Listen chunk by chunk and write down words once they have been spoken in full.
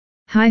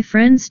Hi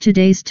friends,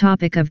 today's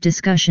topic of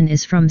discussion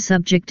is from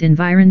subject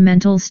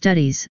Environmental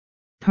Studies,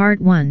 Part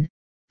 1,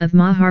 of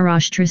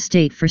Maharashtra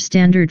State for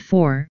Standard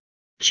 4,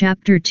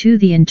 Chapter 2,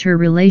 The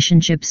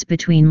Interrelationships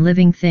Between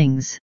Living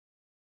Things.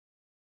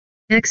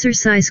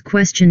 Exercise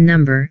question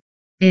number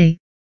A.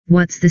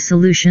 What's the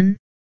solution?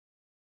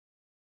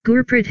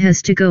 Gurpreet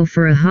has to go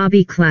for a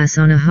hobby class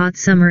on a hot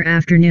summer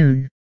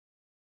afternoon.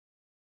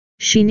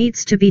 She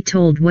needs to be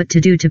told what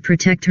to do to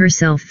protect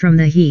herself from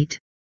the heat.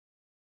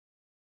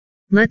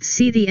 Let's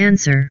see the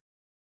answer.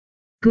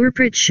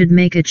 Gurpreet should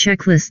make a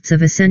checklist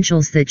of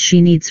essentials that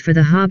she needs for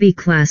the hobby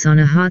class on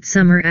a hot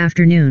summer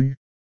afternoon.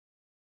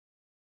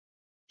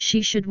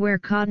 She should wear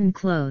cotton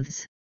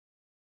clothes.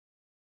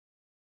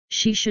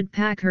 She should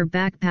pack her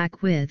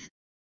backpack with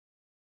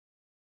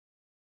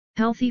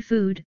healthy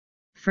food,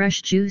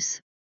 fresh juice,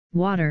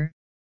 water,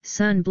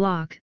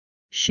 sunblock,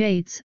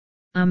 shades,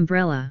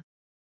 umbrella.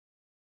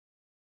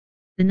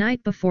 The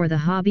night before the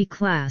hobby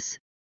class,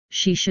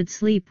 she should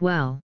sleep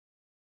well.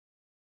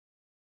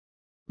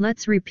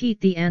 Let's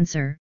repeat the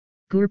answer.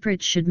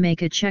 Gurpreet should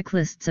make a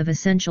checklist of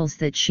essentials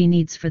that she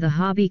needs for the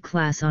hobby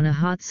class on a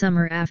hot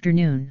summer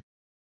afternoon.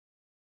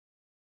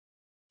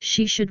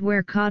 She should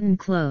wear cotton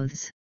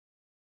clothes.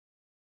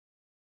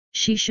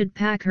 She should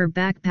pack her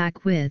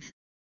backpack with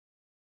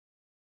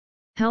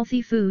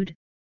healthy food,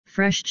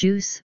 fresh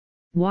juice,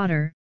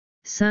 water,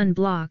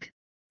 sunblock,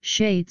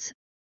 shades,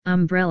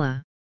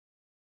 umbrella.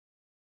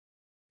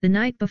 The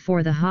night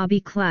before the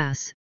hobby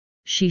class,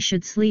 she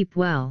should sleep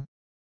well.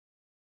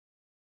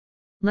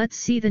 Let's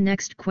see the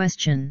next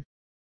question.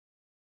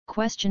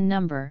 Question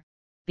number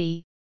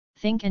B.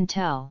 Think and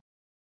tell.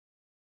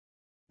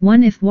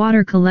 1. If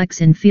water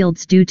collects in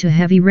fields due to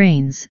heavy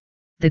rains,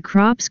 the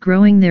crops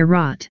growing there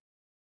rot.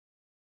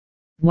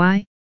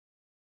 Why?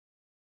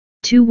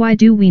 2. Why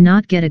do we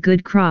not get a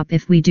good crop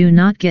if we do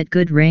not get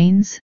good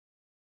rains?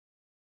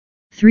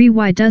 3.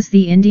 Why does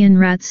the Indian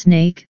rat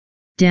snake,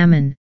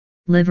 daman,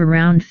 live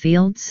around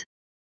fields?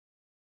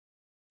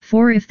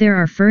 4. If there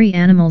are furry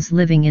animals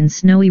living in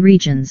snowy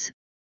regions,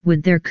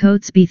 would their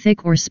coats be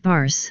thick or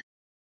sparse?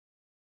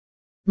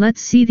 Let's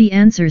see the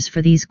answers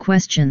for these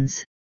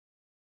questions.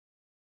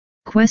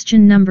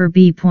 Question number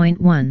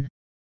B.1.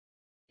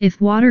 If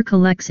water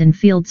collects in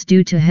fields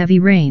due to heavy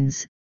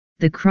rains,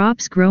 the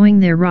crops growing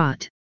there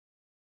rot.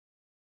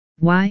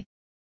 Why?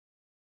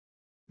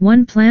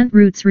 1. Plant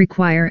roots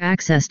require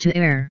access to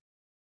air.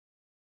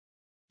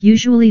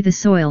 Usually the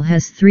soil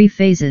has 3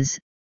 phases: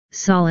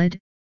 solid,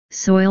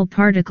 soil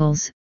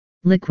particles,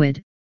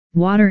 liquid,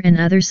 water and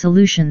other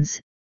solutions,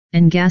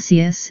 and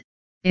gaseous,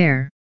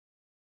 air.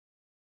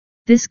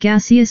 This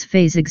gaseous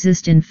phase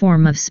exists in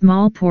form of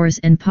small pores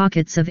and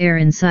pockets of air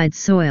inside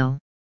soil.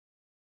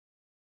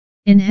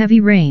 In heavy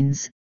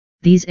rains,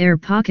 these air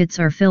pockets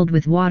are filled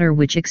with water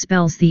which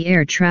expels the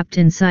air trapped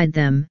inside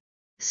them,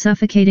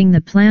 suffocating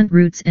the plant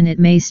roots, and it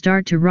may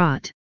start to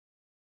rot.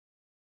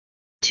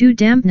 2.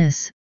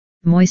 Dampness,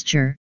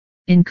 moisture,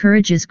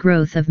 encourages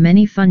growth of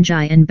many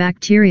fungi and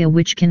bacteria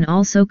which can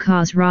also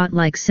cause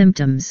rot-like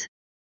symptoms.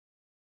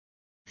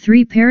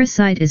 3.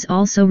 Parasite is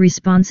also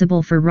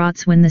responsible for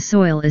rots when the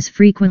soil is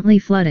frequently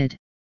flooded.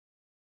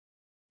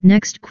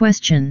 Next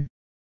question.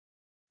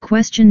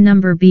 Question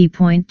number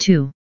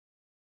B.2.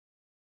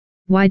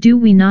 Why do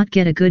we not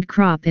get a good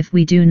crop if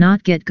we do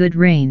not get good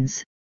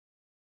rains?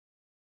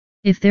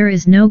 If there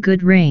is no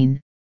good rain,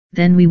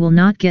 then we will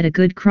not get a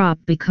good crop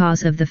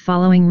because of the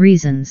following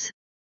reasons.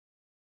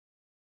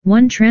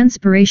 1.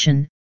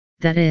 Transpiration,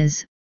 that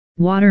is,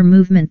 water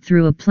movement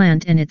through a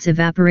plant and its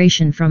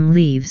evaporation from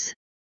leaves,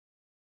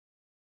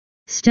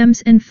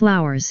 stems and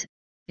flowers,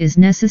 is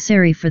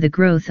necessary for the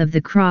growth of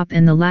the crop,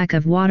 and the lack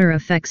of water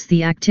affects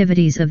the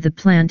activities of the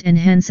plant and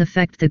hence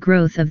affect the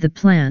growth of the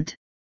plant.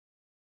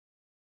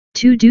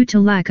 2. Due to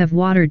lack of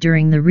water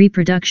during the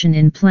reproduction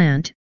in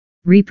plant,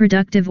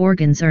 reproductive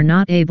organs are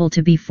not able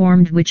to be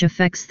formed, which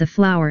affects the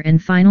flower,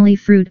 and finally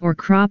fruit or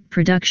crop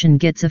production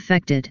gets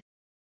affected.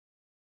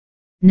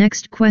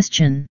 Next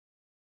question.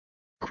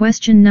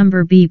 Question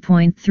number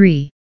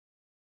B.3.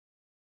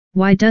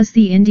 Why does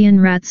the Indian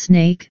rat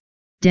snake,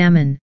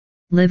 daman,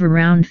 live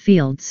around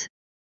fields?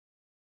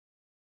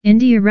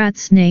 India rat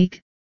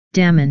snake,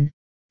 daman,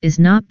 is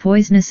not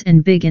poisonous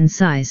and big in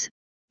size,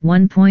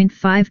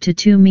 1.5 to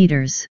 2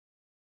 meters.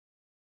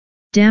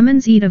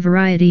 Damans eat a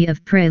variety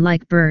of prey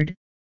like bird,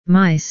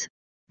 mice,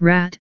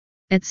 rat,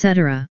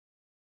 etc.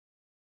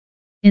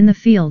 In the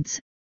fields,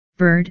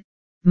 bird,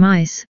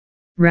 mice,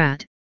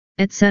 rat,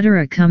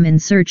 etc. come in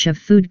search of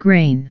food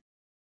grain.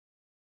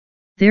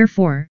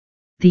 Therefore,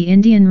 the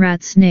Indian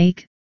rat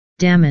snake,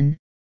 daman,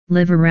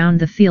 live around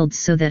the fields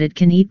so that it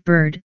can eat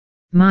bird,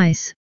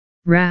 mice,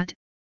 rat,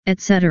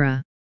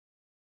 etc.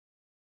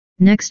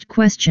 Next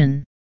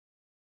question.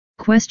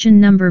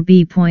 Question number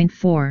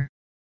B.4.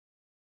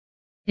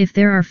 If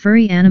there are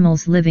furry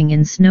animals living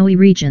in snowy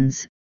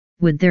regions,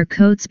 would their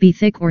coats be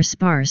thick or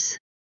sparse?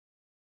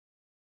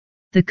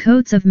 The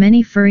coats of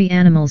many furry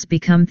animals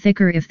become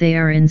thicker if they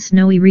are in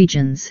snowy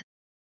regions.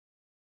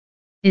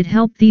 It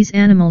helped these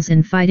animals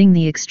in fighting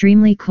the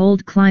extremely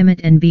cold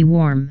climate and be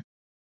warm.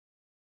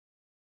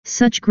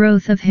 Such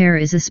growth of hair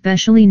is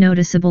especially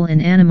noticeable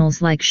in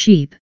animals like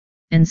sheep,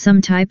 and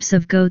some types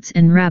of goats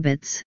and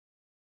rabbits.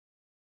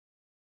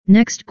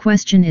 Next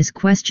question is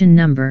question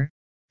number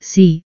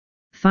C.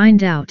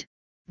 Find out.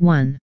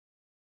 1.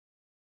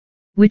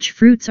 Which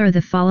fruits are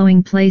the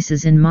following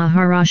places in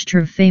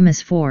Maharashtra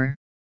famous for?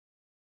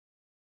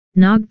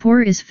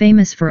 Nagpur is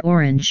famous for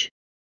orange.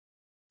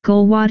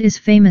 Gholvad is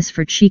famous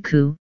for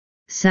chikoo,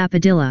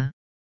 sapadilla.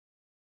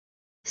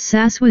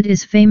 Saswad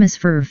is famous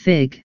for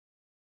fig.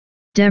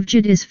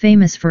 Devjit is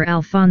famous for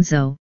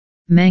Alfonso,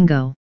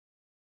 mango.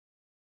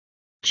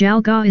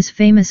 Jalgaon is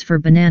famous for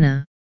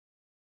banana.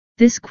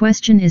 This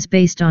question is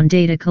based on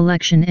data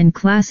collection and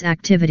class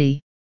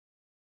activity.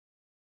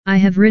 I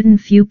have written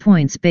few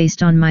points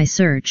based on my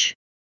search.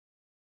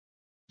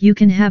 You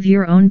can have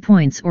your own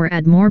points or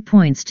add more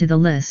points to the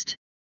list.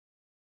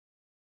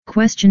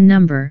 Question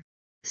number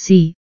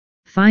C.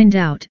 Find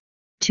out.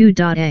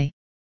 2.a.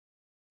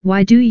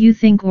 Why do you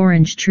think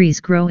orange trees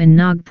grow in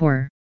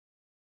Nagpur?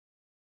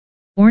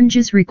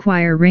 Oranges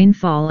require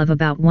rainfall of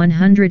about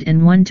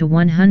 101 to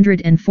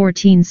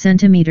 114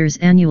 centimeters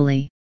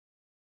annually.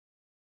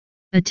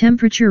 A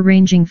temperature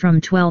ranging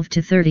from 12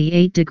 to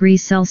 38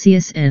 degrees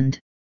Celsius and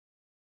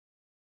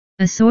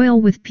a soil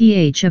with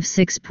pH of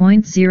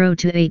 6.0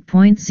 to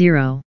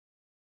 8.0.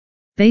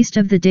 Based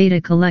of the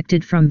data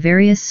collected from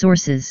various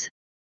sources.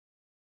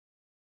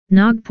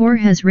 Nagpur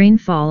has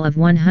rainfall of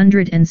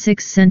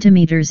 106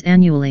 centimeters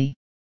annually.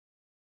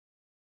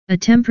 A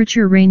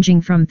temperature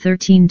ranging from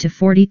 13 to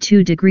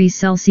 42 degrees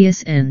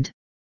Celsius and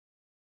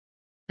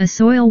a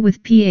soil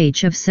with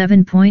pH of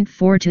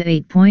 7.4 to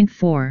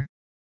 8.4.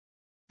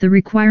 The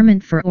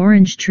requirement for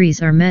orange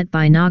trees are met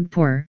by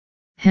Nagpur,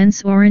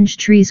 hence orange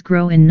trees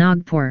grow in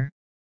Nagpur.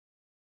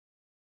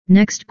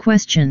 Next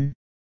question.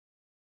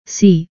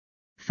 C.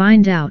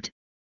 Find out.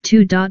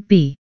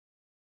 2.b.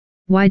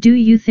 Why do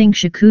you think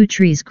chikoo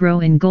trees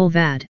grow in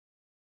Gholvad?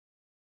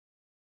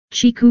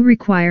 Chikoo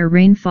require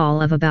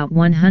rainfall of about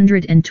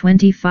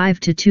 125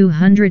 to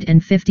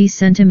 250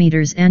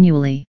 centimeters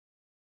annually.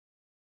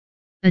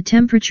 A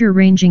temperature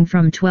ranging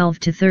from 12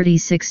 to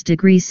 36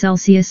 degrees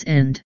Celsius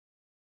and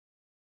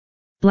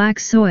black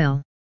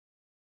soil.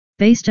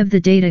 Based of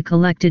the data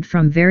collected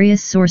from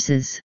various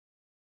sources.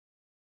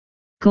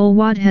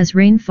 Gholvad has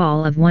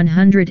rainfall of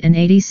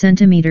 180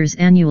 centimeters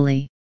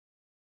annually.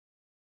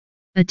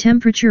 A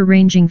temperature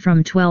ranging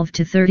from 12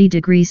 to 30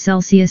 degrees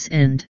Celsius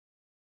and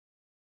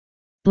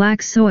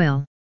black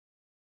soil.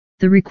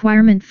 The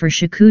requirement for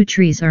chikoo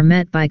trees are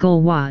met by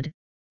Gholvad,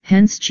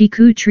 hence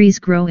chikoo trees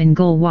grow in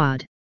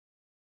Gholvad.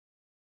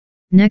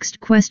 Next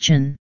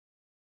question.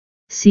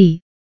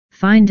 C.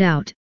 Find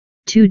out.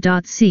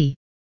 2.c.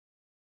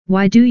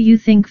 Why do you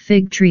think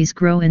fig trees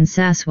grow in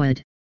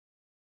Saswad?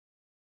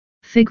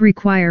 Fig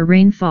require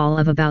rainfall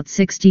of about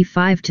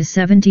 65 to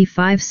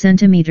 75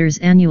 centimeters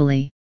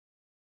annually.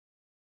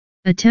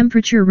 A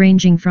temperature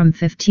ranging from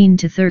 15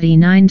 to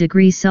 39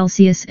 degrees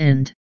Celsius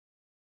and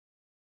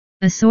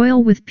a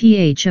soil with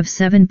pH of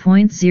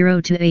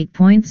 7.0 to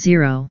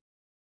 8.0.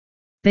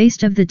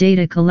 Based of the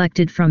data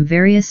collected from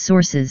various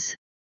sources.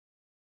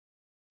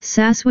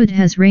 Saswad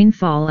has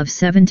rainfall of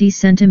 70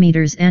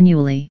 centimeters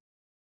annually.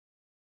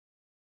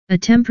 A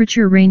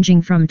temperature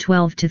ranging from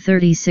 12 to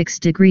 36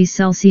 degrees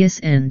Celsius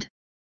and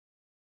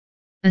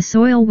a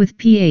soil with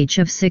pH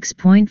of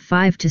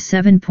 6.5 to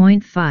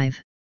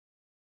 7.5.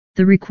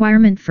 The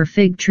requirement for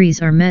fig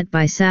trees are met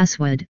by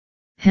Saswad,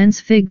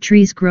 hence fig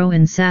trees grow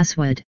in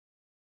Saswad.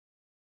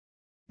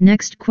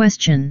 Next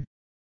question.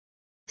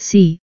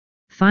 C.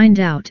 Find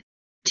out.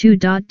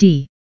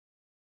 2.d.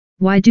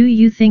 Why do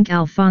you think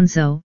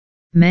Alfonso,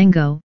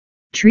 mango,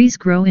 trees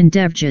grow in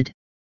Devjit?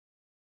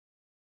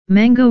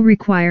 Mango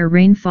require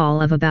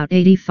rainfall of about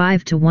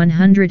 85 to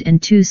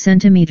 102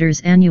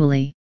 centimeters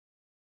annually.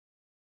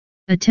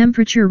 A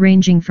temperature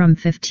ranging from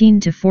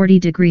 15 to 40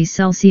 degrees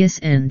Celsius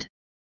and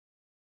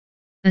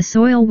a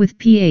soil with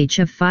pH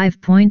of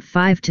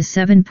 5.5 to 7.5.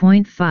 Based of the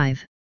data collected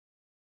from various sources. Jalgaon has rainfall of 90 centimeters annually.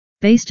 A temperature ranging from 15 to 40 degrees Celsius and a soil with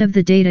pH of 5.5 to 7.5. Based of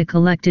the data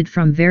collected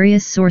from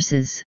various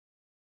sources.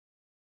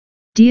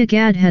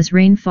 Diagad has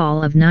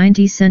rainfall of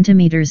 90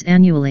 centimeters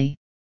annually.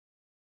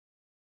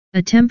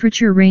 A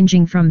temperature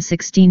ranging from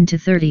 15 to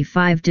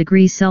 40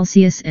 degrees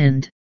Celsius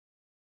and a temperature ranging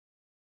from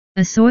 16 to 35 degrees Celsius and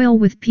a soil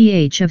with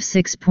pH of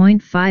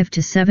 6.5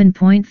 to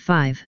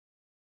 7.5.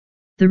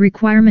 The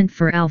requirement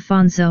for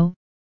Alfonso,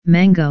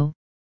 mango,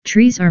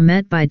 trees are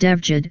met by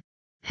Devjit,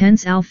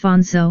 hence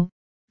Alfonso,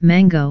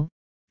 mango,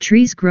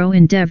 trees grow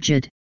in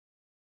Devjit.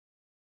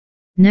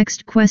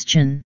 Next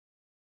question.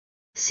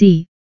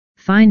 C.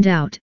 Find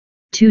out.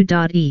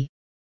 2.e.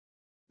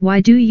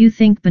 Why do you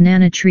think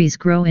banana trees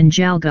grow in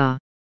Jalgaon?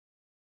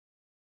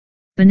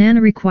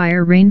 Banana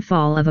require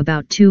rainfall of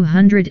about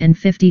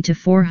 250 to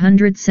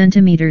 400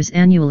 centimeters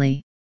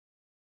annually.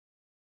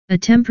 A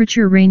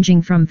temperature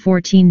ranging from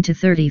 14 to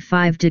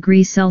 35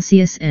 degrees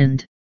Celsius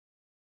and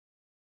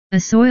a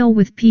soil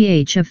with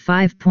pH of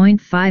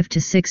 5.5 to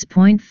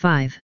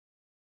 6.5.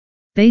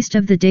 Based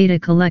of the data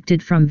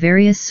collected from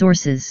various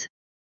sources.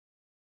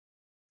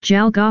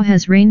 Jalgaon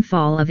has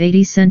rainfall of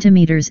 80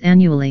 centimeters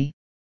annually.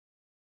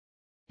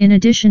 In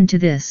addition to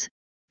this,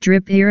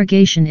 drip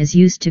irrigation is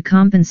used to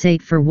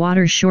compensate for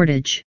water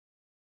shortage.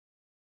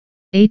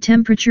 A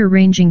temperature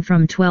ranging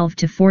from 12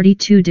 to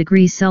 42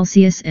 degrees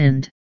Celsius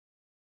and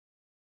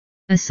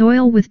a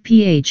soil with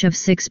pH of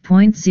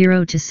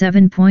 6.0 to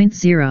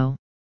 7.0.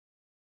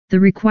 The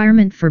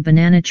requirement for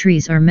banana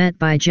trees are met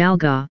by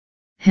Jalgaon,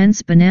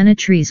 hence banana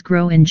trees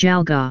grow in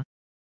Jalgaon.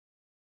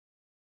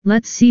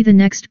 Let's see the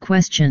next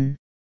question.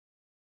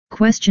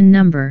 Question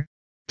number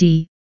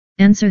D.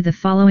 Answer the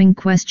following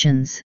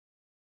questions.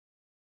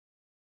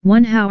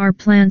 1. How are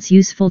plants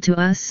useful to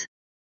us?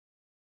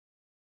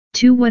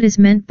 2. What is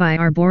meant by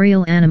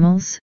arboreal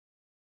animals?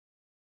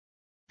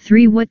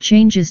 3. What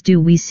changes do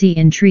we see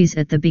in trees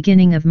at the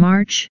beginning of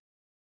March?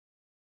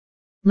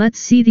 Let's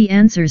see the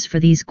answers for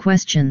these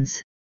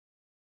questions.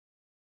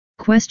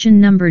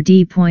 Question number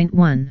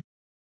D.1.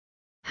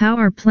 How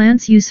are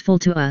plants useful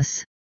to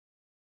us?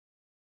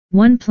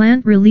 1.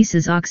 Plant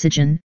releases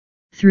oxygen,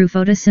 through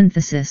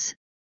photosynthesis,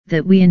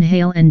 that we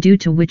inhale and due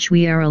to which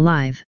we are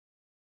alive.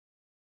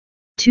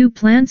 2.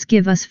 Plants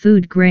give us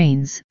food,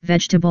 grains,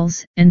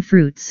 vegetables, and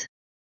fruits.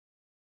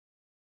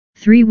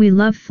 3. We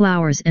love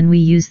flowers and we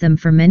use them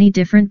for many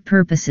different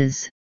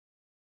purposes.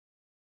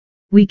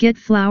 We get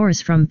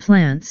flowers from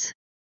plants.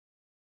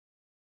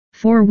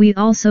 4. We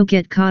also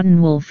get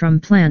cotton wool from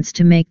plants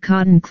to make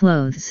cotton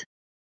clothes.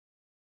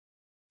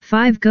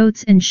 5.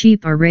 Goats and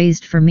sheep are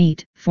raised for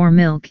meat, for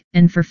milk,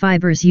 and for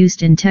fibers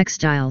used in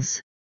textiles.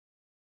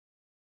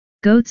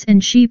 Goats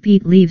and sheep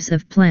eat leaves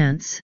of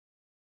plants.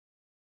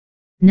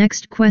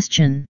 Next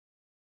question.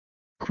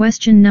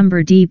 Question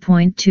number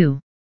D.2.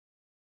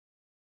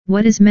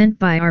 What is meant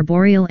by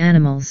arboreal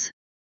animals?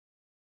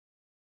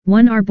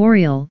 1.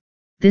 Arboreal.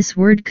 This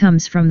word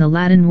comes from the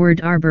Latin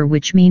word arbor,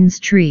 which means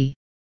tree.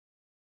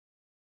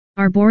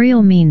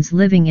 Arboreal means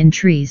living in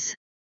trees.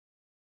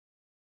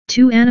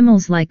 2.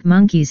 Animals like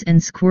monkeys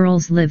and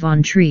squirrels live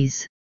on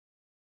trees.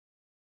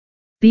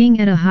 Being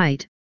at a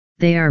height,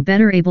 they are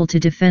better able to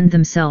defend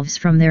themselves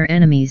from their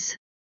enemies.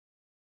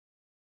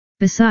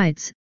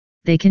 Besides,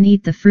 they can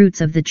eat the fruits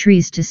of the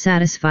trees to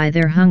satisfy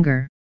their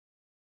hunger.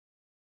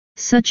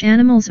 Such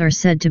animals are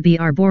said to be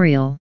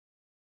arboreal.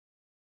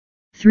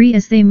 3.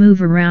 As they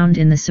move around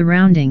in the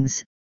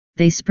surroundings,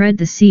 they spread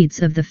the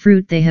seeds of the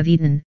fruit they have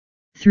eaten,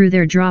 through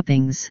their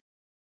droppings.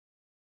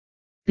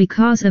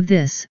 Because of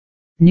this,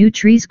 new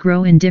trees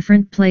grow in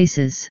different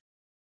places.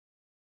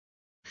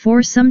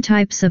 4. Some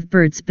types of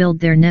birds build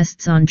their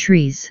nests on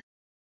trees.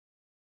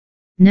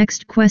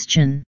 Next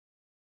question.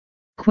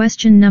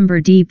 Question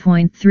number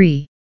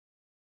D.3.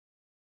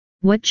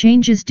 What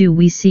changes do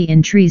we see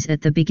in trees at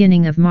the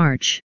beginning of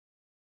March?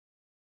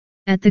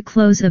 At the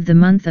close of the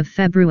month of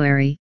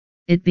February,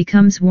 it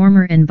becomes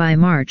warmer, and by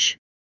March,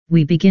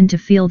 we begin to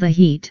feel the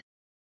heat.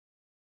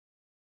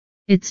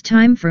 It's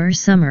time for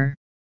summer.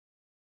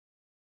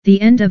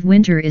 The end of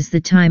winter is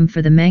the time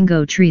for the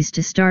mango trees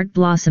to start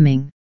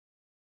blossoming.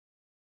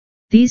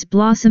 These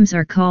blossoms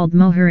are called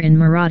mohair in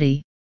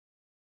Marathi.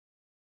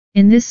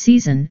 In this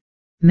season,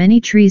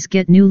 many trees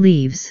get new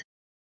leaves.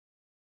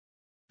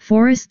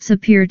 Forests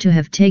appear to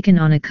have taken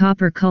on a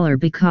copper color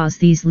because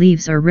these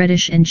leaves are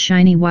reddish and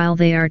shiny while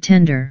they are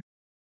tender.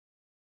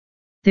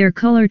 Their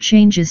color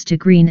changes to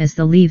green as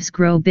the leaves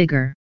grow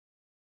bigger.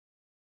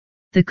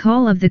 The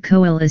call of the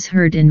koel is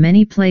heard in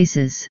many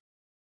places.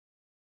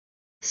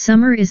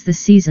 Summer is the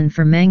season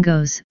for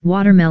mangoes,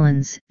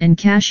 watermelons, and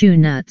cashew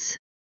nuts.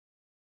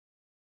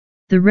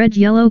 The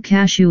red-yellow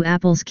cashew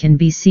apples can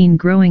be seen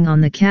growing on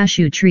the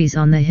cashew trees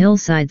on the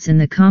hillsides in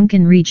the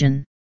Konkan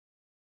region.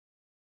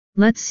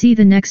 Let's see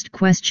the next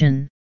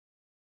question.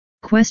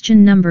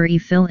 Question number E.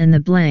 Fill in the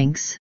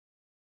blanks.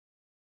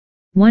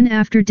 1.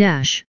 After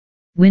dash,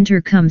 winter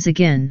comes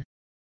again.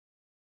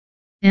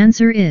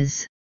 Answer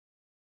is: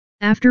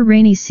 after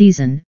rainy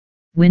season,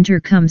 winter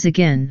comes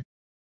again.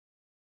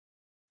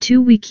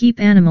 2. We keep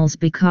animals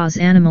because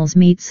animals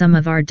meet some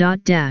of our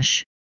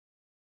dash.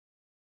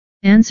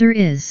 Answer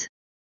is: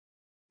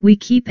 we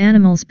keep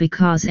animals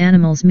because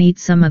animals meet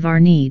some of our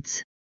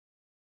needs.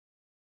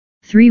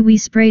 3. We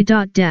spray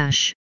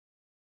dash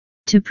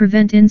to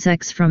prevent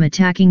insects from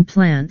attacking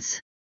plants.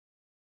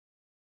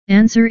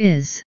 Answer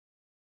is: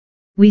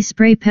 we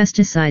spray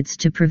pesticides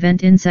to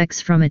prevent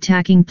insects from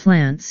attacking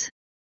plants.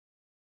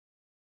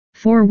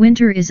 4.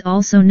 Winter is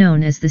also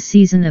known as the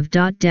season of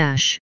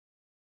dash.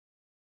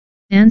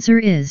 Answer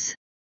is: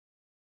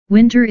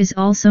 winter is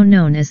also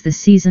known as the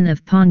season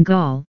of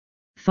pongal,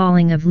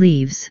 falling of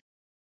leaves.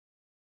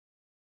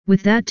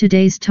 With that,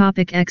 today's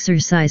topic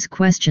exercise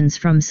questions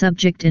from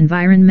subject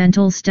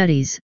Environmental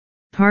Studies,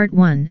 Part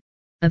 1,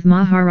 of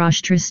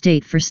Maharashtra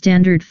State for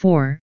Standard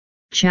 4,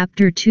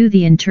 Chapter 2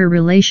 The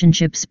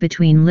Interrelationships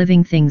Between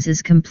Living Things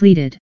is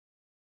completed.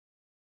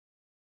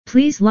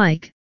 Please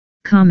like,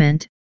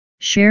 comment,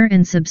 share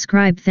and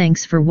subscribe.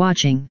 Thanks for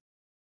watching.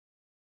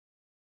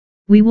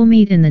 We will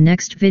meet in the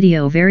next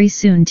video very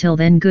soon. Till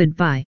then,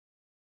 goodbye.